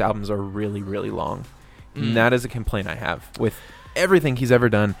feel like his albums are really, really long. And that is a complaint I have with everything he's ever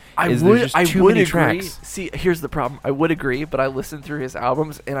done. I would agree. Tracks. See, here's the problem. I would agree, but I listen through his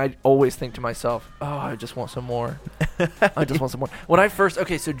albums, and I always think to myself, oh, I just want some more. I just want some more. When I first...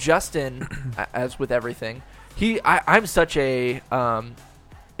 Okay, so Justin, as with everything, I'm such a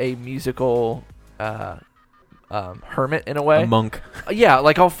musical... hermit in a way. A monk. Yeah,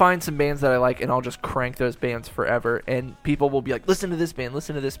 like I'll find some bands that I like, and I'll just crank those bands forever, and people will be like, listen to this band,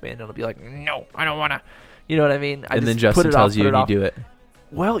 and I'll be like, no, I don't want to. You know what I mean? And then Justin tells you and you do it.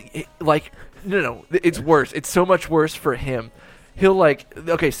 Well, no, it's worse. It's so much worse for him. He'll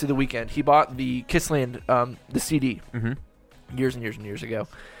okay, so The Weeknd, he bought the Kissland, the CD years and years and years ago.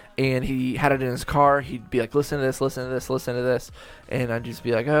 And he had it in his car. He'd be like, listen to this. And I'd just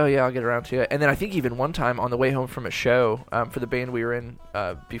be like, oh, yeah, I'll get around to it. And then I think even one time on the way home from a show for the band we were in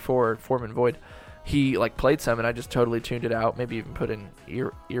before, Form and Void, he played some, and I just totally tuned it out, maybe even put in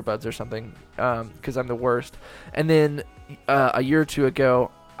earbuds or something, because I'm the worst. And then a year or two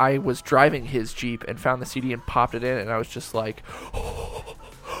ago, I was driving his Jeep and found the CD and popped it in, and I was just like,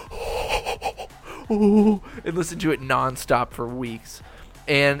 and listened to it nonstop for weeks.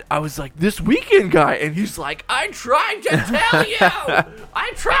 And I was like, this Weeknd guy. And he's like, I tried to tell you.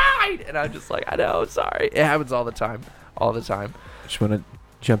 I tried. And I'm just like, I know, sorry. It happens all the time. All the time. I just want to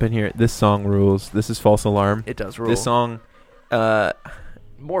jump in here. This song rules. This is False Alarm. It does rule. This song...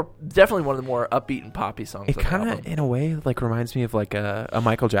 definitely one of the more upbeat and poppy songs. It kind of, in a way, reminds me of a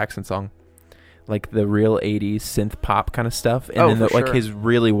Michael Jackson song. Like the real 80s synth pop kind of stuff. And then his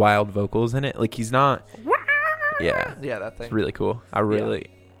really wild vocals in it. He's not... Yeah, that thing. It's really cool. I really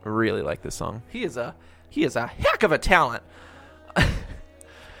like this song. He is a heck of a talent.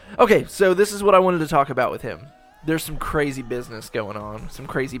 Okay, so this is what I wanted to talk about with him. There's some crazy business going on, some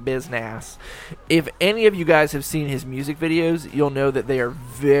crazy business. If any of you guys have seen his music videos, you'll know that they are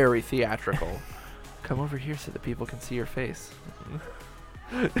very theatrical. Come over here so that people can see your face.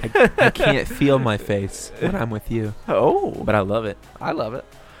 I can't feel my face when I'm with you. Oh. But I love it. I love it.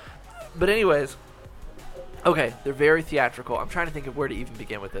 But anyways, okay, they're very theatrical. I'm trying to think of where to even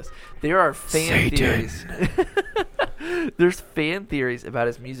begin with this. There are fan theories. There's fan theories about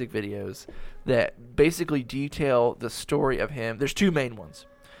his music videos that basically detail the story of him. There's two main ones.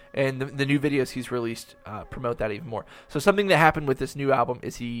 And the new videos he's released promote that even more. So something that happened with this new album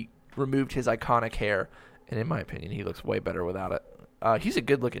is he removed his iconic hair. And in my opinion, he looks way better without it. He's a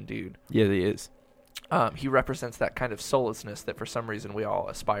good-looking dude. Yeah, he is. He represents that kind of soullessness that for some reason we all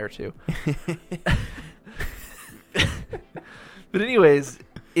aspire to. But anyways,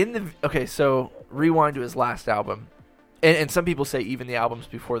 so rewind to his last album. And some people say even the albums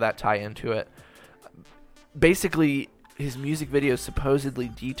before that tie into it. Basically, his music videos supposedly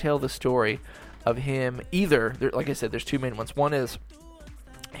detail the story of him like I said, there's two main ones. One is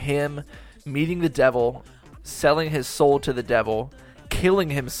him meeting the devil, selling his soul to the devil, killing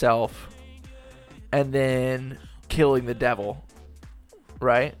himself, and then killing the devil,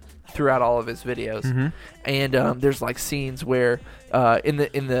 right? Throughout all of his videos. Mm-hmm. And there's like scenes where in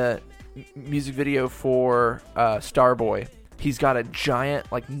the music video for Starboy, he's got a giant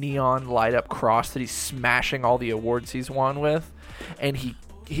like neon light up cross that he's smashing all the awards he's won with, and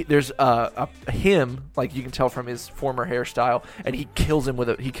there's him, like you can tell from his former hairstyle, and he kills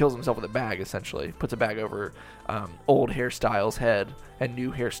himself with a bag, essentially puts a bag over old hairstyle's head, and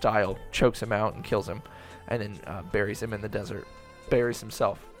new hairstyle chokes him out and kills him, and then buries him in the desert, buries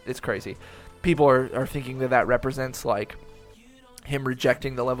himself. It's crazy. People are thinking that represents like him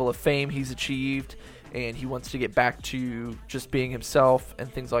rejecting the level of fame he's achieved, and he wants to get back to just being himself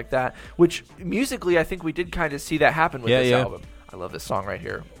and things like that, which musically I think we did kind of see that happen with this album. I love this song right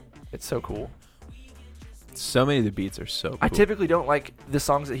here. It's so cool. So many of the beats are so cool. I typically don't like the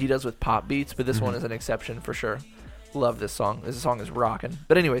songs that he does with pop beats, but this one is an exception for sure. Love this song. This song is rocking.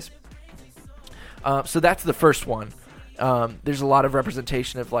 But anyways, so that's the first one. There's a lot of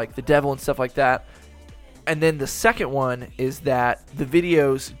representation of like the devil and stuff like that. And then the second one is that the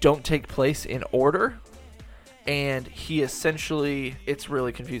videos don't take place in order, and he essentially, it's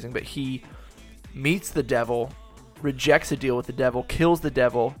really confusing, but he meets the devil, rejects a deal with the devil, kills the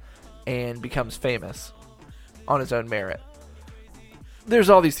devil, and becomes famous on his own merit. There's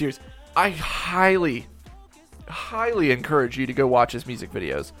all these theories. I highly encourage you to go watch his music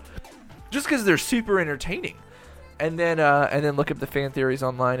videos, just because they're super entertaining. And then look up the fan theories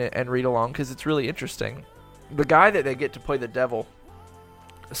online and read along, because it's really interesting. The guy that they get to play the devil,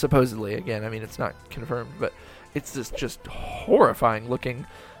 supposedly, again, I mean, it's not confirmed, but it's this just horrifying looking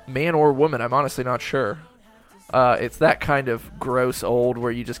man or woman. I'm honestly not sure. It's that kind of gross old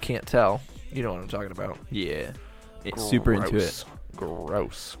where you just can't tell. You know what I'm talking about. Yeah. It's super into it.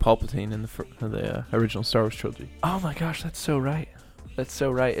 Gross. Palpatine in the original Star Wars trilogy. Oh my gosh, that's so right. That's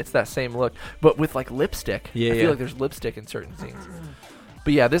so right. It's that same look, but with like lipstick. Yeah, I feel like there's lipstick in certain scenes.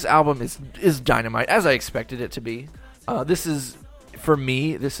 But yeah, this album is dynamite, as I expected it to be. This is, for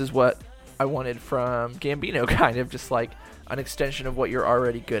me, this is what I wanted from Gambino, kind of just like an extension of what you're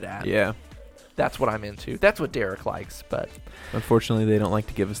already good at. Yeah. That's what I'm into. That's what Derek likes, but unfortunately, they don't like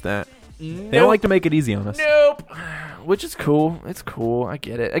to give us that. Nope. They don't like to make it easy on us. Nope. Which is cool. It's cool. I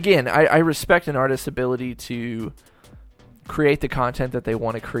get it. Again, I respect an artist's ability to create the content that they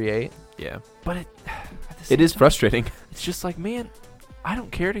want to create. Yeah. But it is frustrating. It's just like, man, I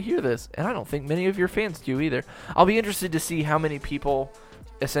don't care to hear this, and I don't think many of your fans do either. I'll be interested to see how many people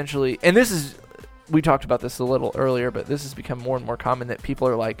essentially, and this is, we talked about this a little earlier, but this has become more and more common that people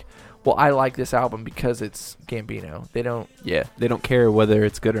are like, well, I like this album because it's Gambino. They don't care whether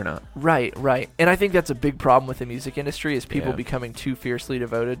it's good or not. Right. And I think that's a big problem with the music industry is people becoming too fiercely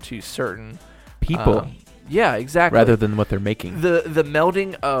devoted to certain people. Yeah, exactly. Rather than what they're making. The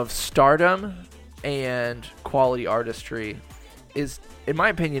melding of stardom and quality artistry is, in my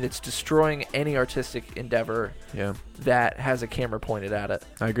opinion, it's destroying any artistic endeavor that has a camera pointed at it.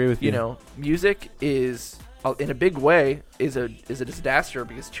 I agree with you. You know, music is, in a big way, is a disaster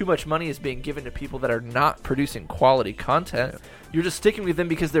because too much money is being given to people that are not producing quality content. You're just sticking with them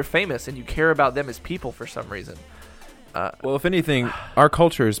because they're famous and you care about them as people for some reason. Well, if anything, our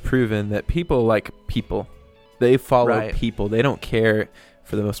culture has proven that people like people. They follow people. They don't care,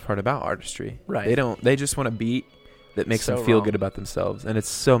 for the most part, about artistry. Right. They just want a beat that makes them feel good about themselves, and it's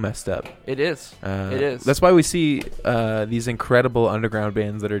so messed up. It is. It is. That's why we see these incredible underground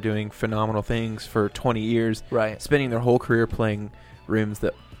bands that are doing phenomenal things for 20 years, spending their whole career playing rooms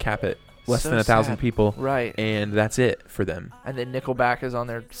that cap at less than 1,000 people, and that's it for them. And then Nickelback is on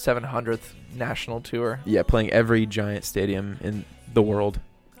their 700th national tour. Yeah, playing every giant stadium in the world.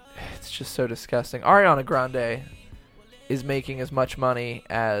 It's just so disgusting. Ariana Grande is making as much money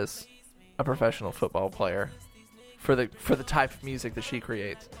as a professional football player for the type of music that she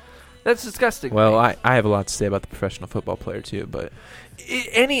creates. That's disgusting. Well, I have a lot to say about the professional football player too, but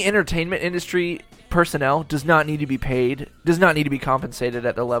any entertainment industry personnel does not need to be compensated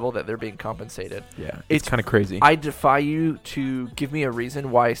at the level that they're being compensated. Yeah, it's kind of crazy. I defy you to give me a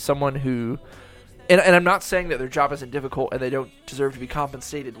reason why someone who, and I'm not saying that their job isn't difficult and they don't deserve to be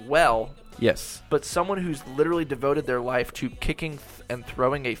compensated well. Yes. But someone who's literally devoted their life to kicking and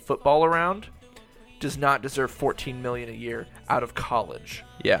throwing a football around does not deserve $14 million a year out of college.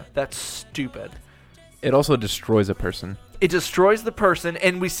 Yeah. That's stupid. It also destroys a person. It destroys the person,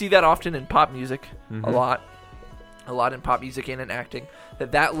 and we see that often in pop music a lot in pop music and in acting.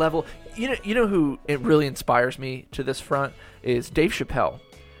 That level, you know who it really inspires me to this front is Dave Chappelle.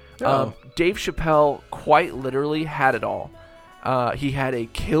 Oh. Dave Chappelle quite literally had it all. He had a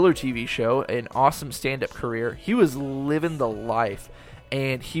killer TV show, an awesome stand-up career. He was living the life,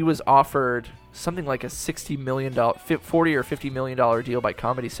 and he was offered something like a $40 or $50 million deal by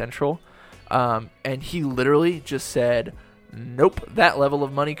Comedy Central, and he literally just said, nope, that level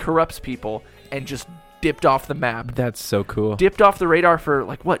of money corrupts people, and just dipped off the map. That's so cool. Dipped off the radar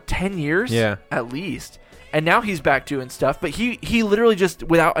for 10 years? Yeah. At least. And now he's back doing stuff, but he literally just,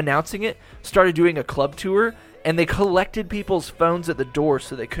 without announcing it, started doing a club tour, and they collected people's phones at the door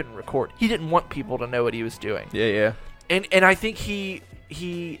so they couldn't record. He didn't want people to know what he was doing. Yeah. And I think he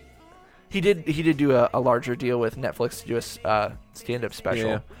did do a larger deal with Netflix to do a stand-up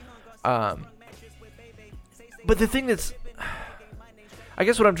special. Yeah. But the thing that's, I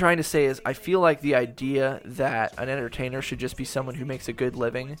guess what I'm trying to say is I feel like the idea that an entertainer should just be someone who makes a good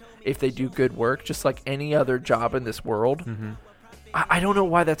living if they do good work, just like any other job in this world. Mm-hmm. I don't know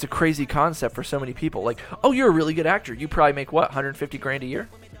why that's a crazy concept for so many people. Like, oh, you're a really good actor. You probably make, what, $150,000 a year?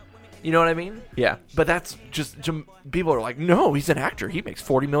 You know what I mean? Yeah. But that's just, people are like, no, he's an actor. He makes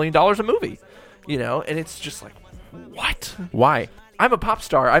 $40 million a movie. And it's just like, what? Why? I'm a pop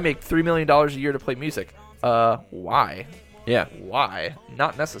star. I make $3 million a year to play music. Why? Yeah. Why?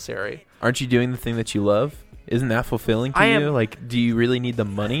 Not necessary. Aren't you doing the thing that you love? Isn't that fulfilling to you? Like, do you really need the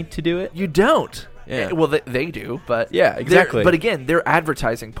money to do it? You don't. Yeah. Well, they do, but yeah, exactly. But again, they're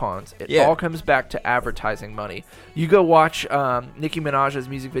advertising pawns. It all comes back to advertising money. You go watch Nicki Minaj's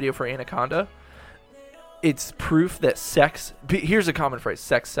music video for Anaconda. It's proof that sex. Here's a common phrase: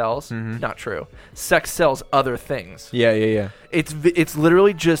 sex sells. Mm-hmm. Not true. Sex sells other things. Yeah. It's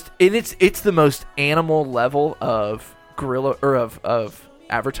literally just, and it's the most animal level of guerrilla or of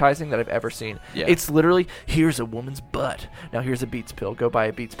advertising that I've ever seen. Yeah. It's literally, here's a woman's butt. Now here's a Beats pill. Go buy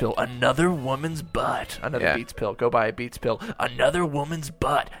a Beats pill. Another woman's butt. Another Beats pill. Go buy a Beats pill. Another woman's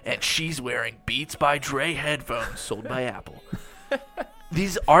butt. And she's wearing Beats by Dre headphones sold by Apple.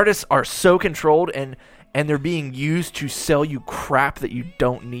 These artists are so controlled and they're being used to sell you crap that you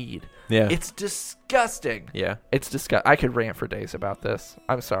don't need. Yeah. It's disgusting. Yeah. It's disgusting. I could rant for days about this.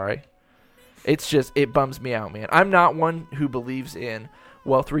 I'm sorry. It's just, it bums me out, man. I'm not one who believes in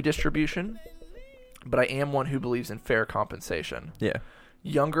wealth redistribution, but I am one who believes in fair compensation. Yeah.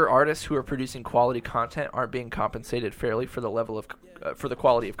 Younger artists who are producing quality content aren't being compensated fairly for the level of for the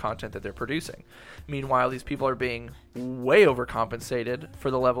quality of content that they're producing. Meanwhile, these people are being way overcompensated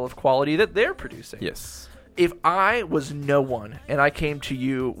for the level of quality that they're producing. Yes. If I was no one and I came to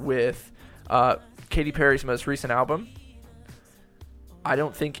you with Katy Perry's most recent album, I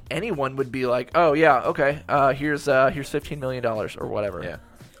don't think anyone would be like, "Oh yeah, okay, here's $15 million or whatever." Yeah.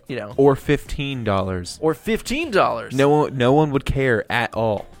 Or $15. Or $15. No one would care at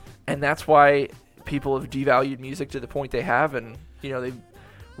all. And that's why people have devalued music to the point they have, and they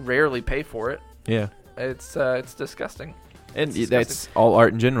rarely pay for it. Yeah. It's disgusting. And that's all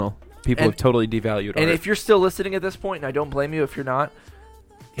art in general. People have totally devalued art. And if you're still listening at this point, and I don't blame you if you're not,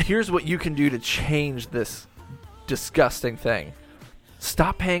 here's what you can do to change this disgusting thing.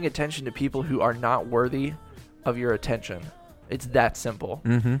 Stop paying attention to people who are not worthy of your attention. It's that simple.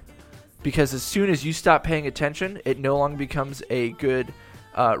 Mm-hmm. Because as soon as you stop paying attention, it no longer becomes a good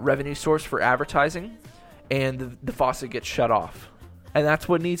revenue source for advertising, and the faucet gets shut off. And that's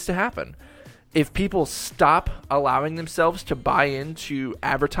what needs to happen. If people stop allowing themselves to buy into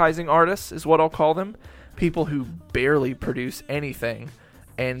advertising artists, is what I'll call them, people who barely produce anything,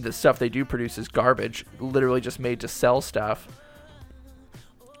 and the stuff they do produce is garbage, literally just made to sell stuff,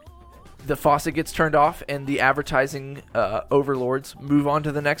 the faucet gets turned off and the advertising overlords move on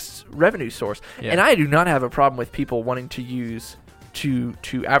to the next revenue source. Yeah. And I do not have a problem with people wanting to use to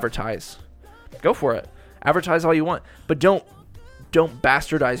advertise. Go for it. Advertise all you want. But don't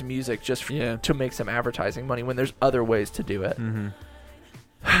bastardize music just to make some advertising money when there's other ways to do it. Mm-hmm.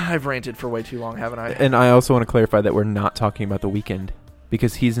 I've ranted for way too long, haven't I? And I also want to clarify that we're not talking about The Weeknd,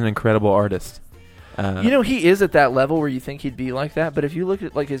 because he's an incredible artist. He is at that level where you think he'd be like that, but if you look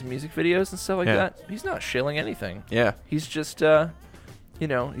at like his music videos and stuff like that, he's not shilling anything. Yeah. He's just,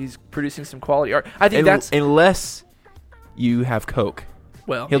 he's producing some quality art. I think that's... Unless you have Coke.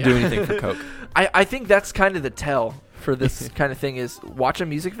 Well, he'll do anything for Coke. I think that's kind of the tell for this kind of thing is watch a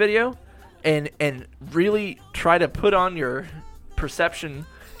music video and really try to put on your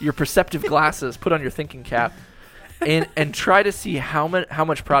perceptive glasses, put on your thinking cap, and try to see how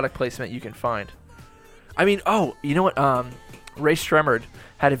much product placement you can find. I mean, you know what? Ray Stremmerd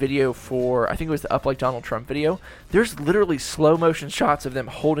had a video for, I think it was the Up Like Donald Trump video. There's literally slow motion shots of them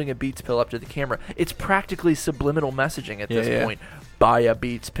holding a Beats pill up to the camera. It's practically subliminal messaging at this point. Buy a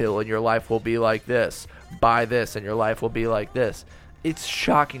Beats pill and your life will be like this. Buy this and your life will be like this. It's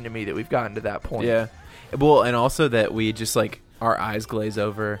shocking to me that we've gotten to that point. Yeah. Well, and also that we just like our eyes glaze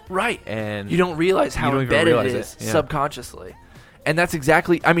over. Right. And you don't realize how embedded it is subconsciously. And that's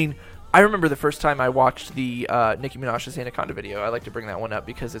exactly, I mean, I remember the first time I watched the Nicki Minaj's Anaconda video. I like to bring that one up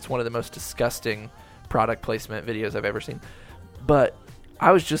because it's one of the most disgusting product placement videos I've ever seen. But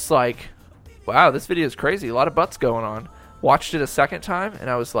I was just like, wow, this video is crazy. A lot of butts going on. Watched it a second time, and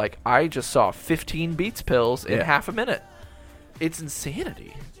I was like, I just saw 15 Beats pills in half a minute. It's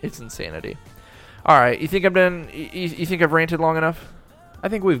insanity. It's insanity. All right, you think I'm done? You think I've ranted long enough? I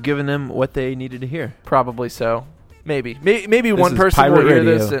think we've given them what they needed to hear. Probably so. Maybe one person will hear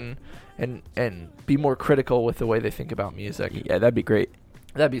this and be more critical with the way they think about music. Yeah, that'd be great.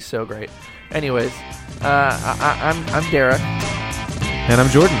 That'd be so great. Anyways, I'm Derek. And I'm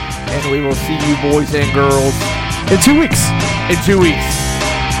Jordan. And we will see you boys and girls in 2 weeks. In 2 weeks.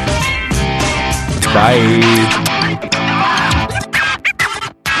 Bye.